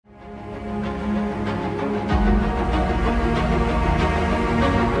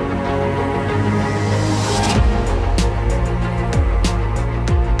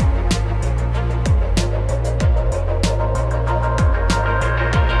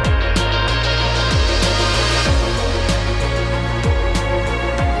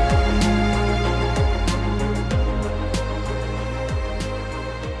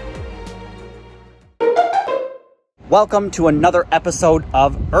Welcome to another episode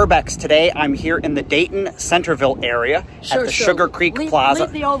of Urbex. Today I'm here in the Dayton Centerville area at the Sugar Creek Plaza.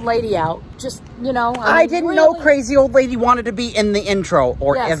 Leave the old lady out. Just, you know. I didn't know crazy old lady wanted to be in the intro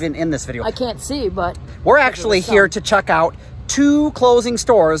or even in this video. I can't see, but we're actually here to check out two closing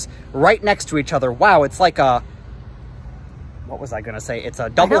stores right next to each other. Wow, it's like a... What was I going to say? It's a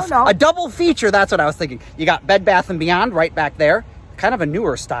double feature. That's what I was thinking. You got Bed Bath & Beyond right back there. Kind of a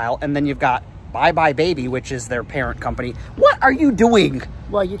newer style. And then you've got Bye Bye Baby, which is their parent company. What are you doing?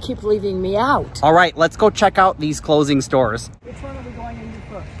 Well, you keep leaving me out. All right, let's go check out these closing stores. Which one are we going into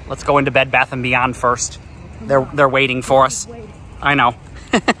first? Let's go into Bed Bath & Beyond first. They're waiting for us. I know.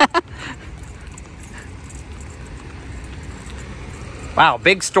 Wow,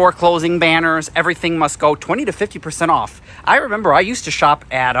 big store closing banners. Everything must go 20 to 50% off. I remember I used to shop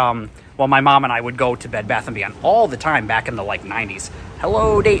at, well, my mom and I would go to Bed Bath & Beyond all the time back in the, 90s.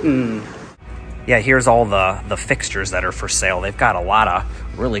 Hello, Dayton. Yeah, here's all the fixtures that are for sale. They've got a lot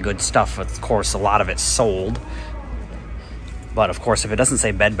of really good stuff. Of course, a lot of it's sold. But, of course, if it doesn't say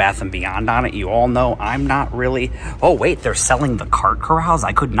Bed Bath & Beyond on it, you all know I'm not really... Oh, wait, they're selling the cart corrals?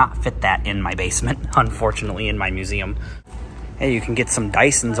 I could not fit that in my basement, unfortunately, in my museum. Hey, you can get some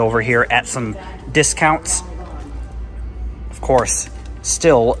Dysons over here at some discounts. Of course,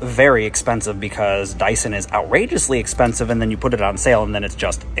 still very expensive because Dyson is outrageously expensive, and then you put it on sale, and then it's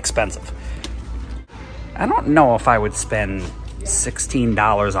just expensive. I don't know if I would spend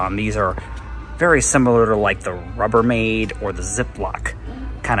 $16 on these. Are very similar to like the Rubbermaid or the Ziploc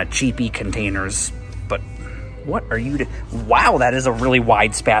kind of cheapy containers. But what are you wow, that is a really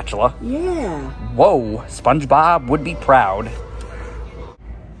wide spatula. Yeah. Whoa, SpongeBob would be proud.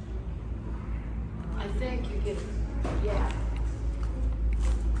 I think you get, yeah.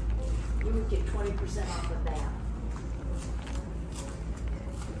 You would get 20% off of that.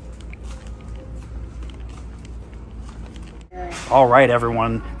 All right,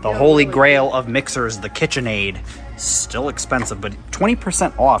 everyone, the holy grail of mixers, the KitchenAid. Still expensive, but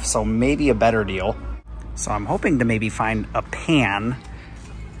 20% off, so maybe a better deal. So I'm hoping to maybe find a pan,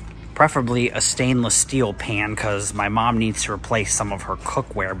 preferably a stainless steel pan, because my mom needs to replace some of her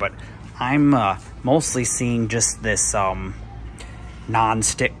cookware, but I'm mostly seeing just this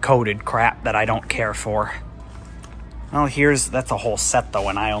non-stick coated crap that I don't care for. Well, that's a whole set, though,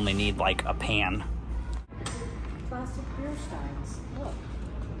 and I only need, like, a pan. Plastic beer steins. Look,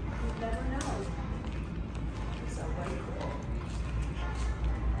 you never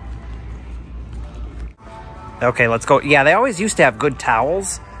know. Okay, let's go. Yeah, they always used to have good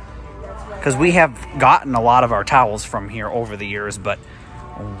towels, because we have gotten a lot of our towels from here over the years, but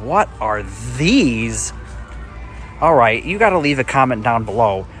what are these? All right, you got to leave a comment down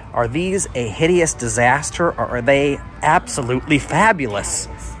below. Are these a hideous disaster, or are they absolutely fabulous?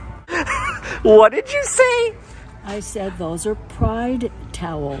 What did you say? I said those are Pride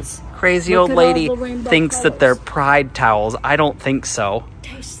towels. Crazy old lady thinks that they're Pride towels. I don't think so.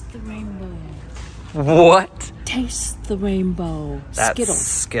 Taste the rainbow. What? Taste the rainbow. That's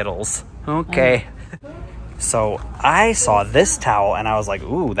Skittles. Okay. So I saw this towel and I was like,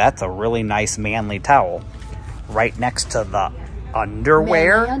 ooh, that's a really nice manly towel. Right next to the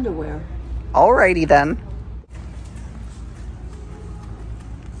underwear. Manly underwear. Alrighty then.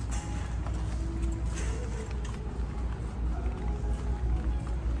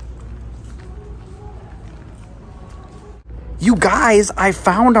 You guys, I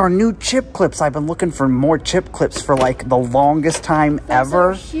found our new chip clips. I've been looking for more chip clips for like the longest time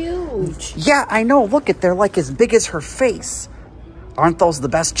ever. Those are huge. Yeah, I know. Look at, they're like as big as her face. Aren't those the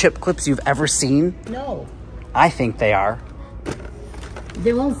best chip clips you've ever seen? No. I think they are.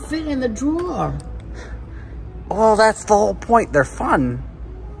 They won't fit in the drawer. Oh, that's the whole point. They're fun.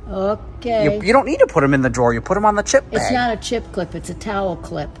 Okay. You don't need to put them in the drawer. You put them on the chip bag. It's not a chip clip. It's a towel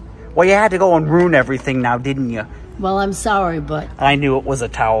clip. Well, you had to go and ruin everything now, didn't you? Well, I'm sorry, but... I knew it was a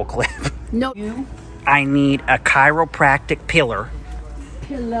towel clip. No. You? I need a chiropractic pillar.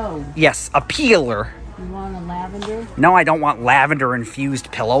 Pillow. Yes, a peeler. You want a lavender? No, I don't want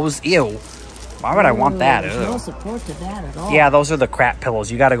lavender-infused pillows. Ew. Why would I want that? There's no support to that at all. Yeah, those are the crap pillows.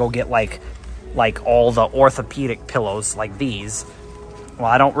 You got to go get, like all the orthopedic pillows like these. Well,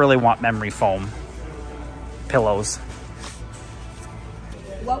 I don't really want memory foam pillows.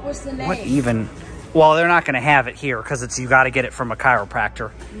 What was the name? What even... Well, they're not going to have it here because you got to get it from a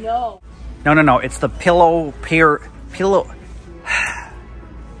chiropractor. No. No. It's the Pilorpedic.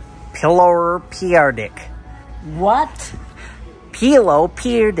 What?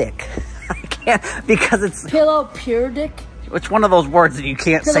 Pilorpedic. I can't because it's Pilorpedic. It's one of those words that you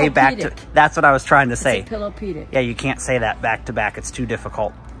can't say back to. That's what I was trying to say. It's a Pilorpedic. Yeah, you can't say that back to back. It's too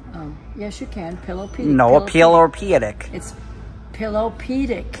difficult. Oh, yes, you can. Pillowpedic. No, a pillowpedic. It's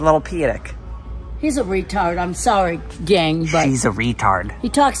pillowpedic. Little pedic. He's a retard. I'm sorry, gang, but She's a retard. he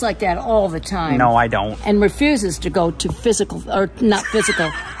talks like that all the time. No, I don't. And refuses to go to physical, or not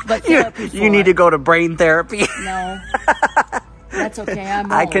physical, but therapy. You need to go to brain therapy. No. That's okay.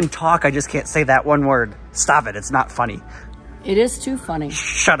 I can talk. I just can't say that one word. Stop it. It's not funny. It is too funny.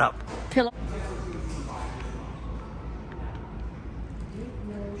 Shut up. Pillow.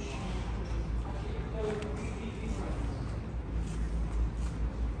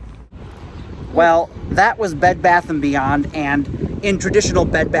 Well, that was Bed Bath & Beyond, and in traditional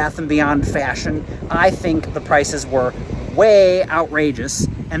Bed Bath & Beyond fashion, I think the prices were way outrageous.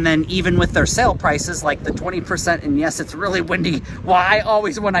 And then even with their sale prices, like the 20%, and yes, it's really windy. Well, I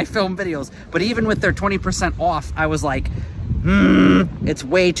always when I film videos, but even with their 20% off, I was like, it's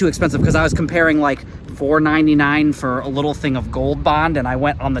way too expensive, because I was comparing like $4.99 for a little thing of Gold Bond, and I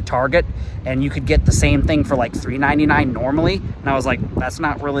went on the Target and you could get the same thing for like $3.99 normally, and I was like, that's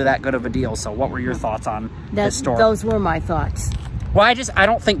not really that good of a deal. So what were your thoughts on this store? Those were my thoughts. Well, I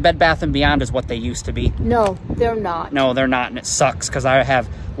don't think Bed Bath & Beyond is what they used to be. No, they're not. No, they're not, and it sucks, because I have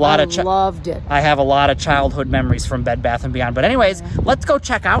a lot of loved it. I have a lot of childhood memories from Bed Bath & Beyond. But anyways, let's go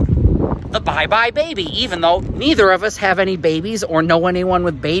check out the Bye Bye Baby, even though neither of us have any babies or know anyone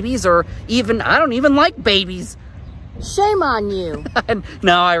with babies, or even, I don't even like babies. Shame on you.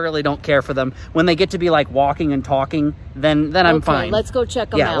 No, I really don't care for them. When they get to be like walking and talking, then I'm fine. Let's go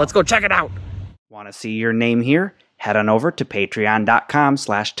check them out. Yeah, let's go check it out. Want to see your name here? Head on over to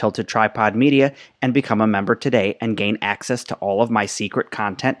patreon.com/tiltedtripodmedia and become a member today and gain access to all of my secret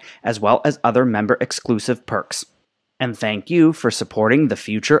content as well as other member exclusive perks. And thank you for supporting the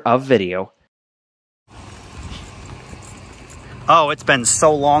future of video. Oh, it's been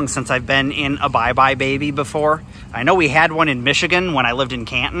so long since I've been in a Bye Bye Baby before. I know we had one in Michigan when I lived in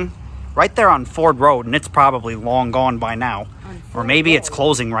Canton, right there on Ford Road, and it's probably long gone by now. Or maybe it's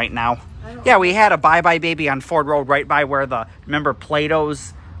closing right now. Yeah, we had a Bye Bye Baby on Ford Road right by where remember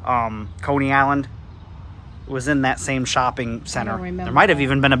Plato's Coney Island? It was in that same shopping center. There might have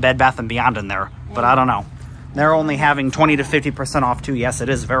even been a Bed Bath & Beyond in there, but I don't know. They're only having 20 to 50% off too. Yes, it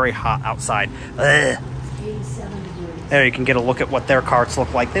is very hot outside. Ugh. There you can get a look at what their carts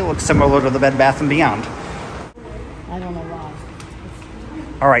look like. They look similar to the Bed Bath & Beyond. I don't know why.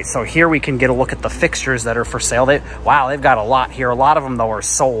 All right, so here we can get a look at the fixtures that are for sale. Wow, they've got a lot here. A lot of them, though, are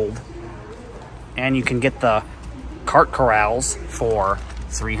sold. And you can get the cart corrals for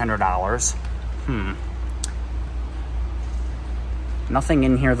 $300. Nothing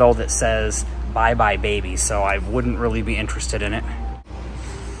in here, though, that says Bye Bye Baby, so I wouldn't really be interested in it.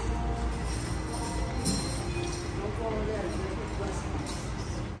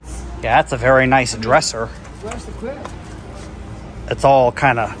 Yeah, that's a very nice dresser. Where's the crib? It's all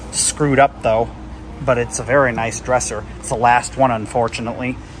kind of screwed up, though, but it's a very nice dresser. It's the last one,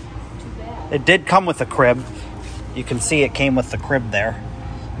 unfortunately. It did come with a crib. You can see it came with the crib there.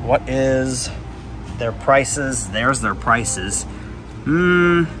 What is their prices? There's their prices.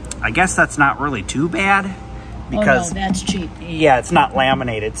 I guess that's not really too bad, because oh, no, that's cheap. Yeah, it's not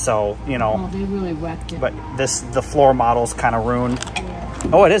laminated, so you know. Oh, they really wrecked it. But the floor model's kind of ruined. Yeah.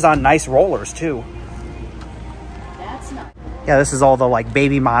 Oh, it is on nice rollers too. That's not. Yeah, this is all the like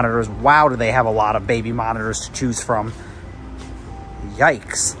baby monitors. Wow, do they have a lot of baby monitors to choose from?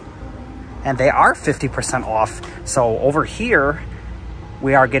 Yikes. And they are 50% off. So over here,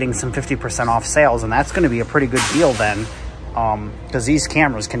 we are getting some 50% off sales, and that's going to be a pretty good deal then, because these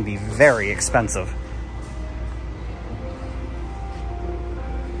cameras can be very expensive.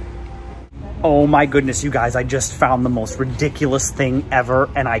 Oh my goodness, you guys, I just found the most ridiculous thing ever,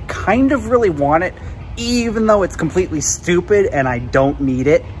 and I kind of really want it, even though it's completely stupid and I don't need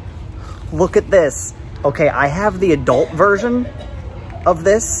it. Look at this. Okay, I have the adult version of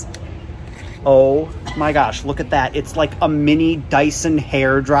this. Oh my gosh, look at that. It's like a mini Dyson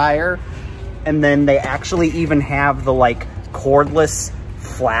hair dryer. And then they actually even have the like cordless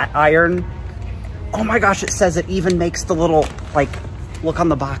flat iron. Oh my gosh, it says it even makes the little, like, look on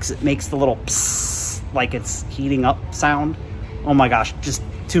the box, it makes the little psst, like it's heating up sound. Oh my gosh, just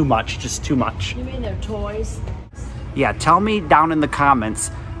too much, just too much. You mean they're toys? Yeah, tell me down in the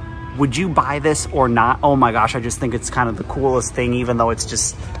comments, would you buy this or not? Oh my gosh, I just think it's kind of the coolest thing, even though it's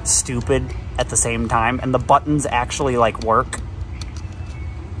just stupid at the same time. And the buttons actually like work.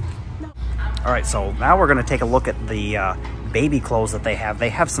 All right, so now we're gonna take a look at the baby clothes that they have. They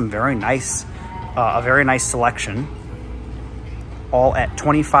have some very nice, a very nice selection, all at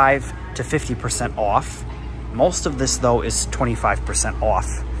 25 to 50% off. Most of this though is 25%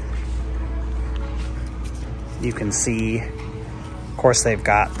 off. You can see course, they've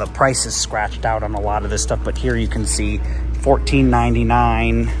got the prices scratched out on a lot of this stuff, but here you can see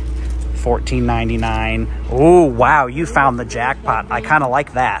 $14.99, $14.99. Oh, wow, you found the jackpot. I kind of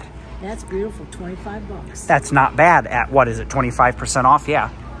like that. That's beautiful, 25 bucks. That's not bad at, what is it, 25% off?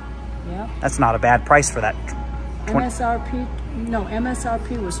 Yeah. Yep. That's not a bad price for that. MSRP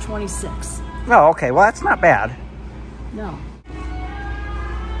was 26. Oh, okay, well, that's not bad. No.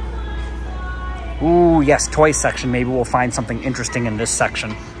 Ooh, yes, toy section. Maybe we'll find something interesting in this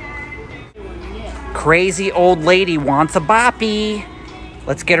section. Crazy old lady wants a boppy.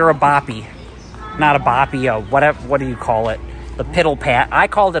 Let's get her a boppy. Not a boppy, what do you call it? The piddle pad. I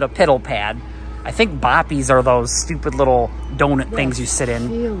called it a piddle pad. I think boppies are those stupid little donut things you sit in.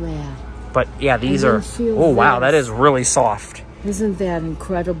 Feel that. But yeah, these are, oh wow, that is really soft. Isn't that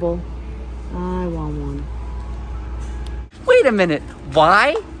incredible? I want one. Wait a minute,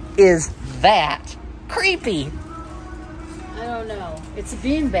 why is that creepy? I don't know. It's a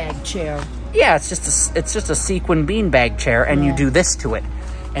beanbag chair. Yeah, it's just a sequin beanbag chair, and you do this to it,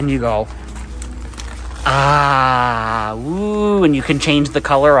 and you go, ah, ooh, and you can change the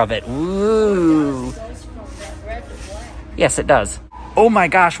color of it. Ooh. It goes from red to black. Yes, it does. Oh my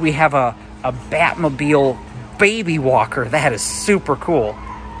gosh, we have a Batmobile baby walker. That is super cool.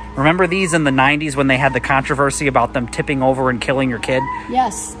 Remember these in the 90s when they had the controversy about them tipping over and killing your kid?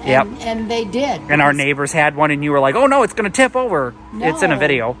 Yes, and they did. And our neighbors had one, and you were like, oh no, it's going to tip over. No, it's in a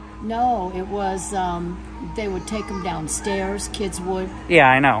video. No, it was, they would take them downstairs, kids would. Yeah,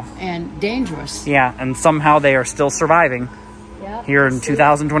 I know. And dangerous. Yeah, and somehow they are still surviving here in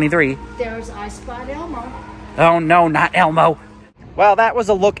 2023. There's I Spot Elmo. Oh no, not Elmo. Well, that was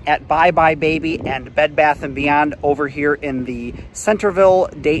a look at Bye Bye Baby and Bed Bath & Beyond over here in the Centerville,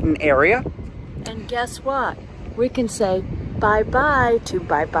 Dayton area. And guess what? We can say bye-bye to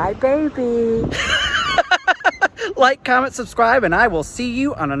Bye Bye Baby. Like, comment, subscribe, and I will see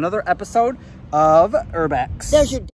you on another episode of Urbex. There's your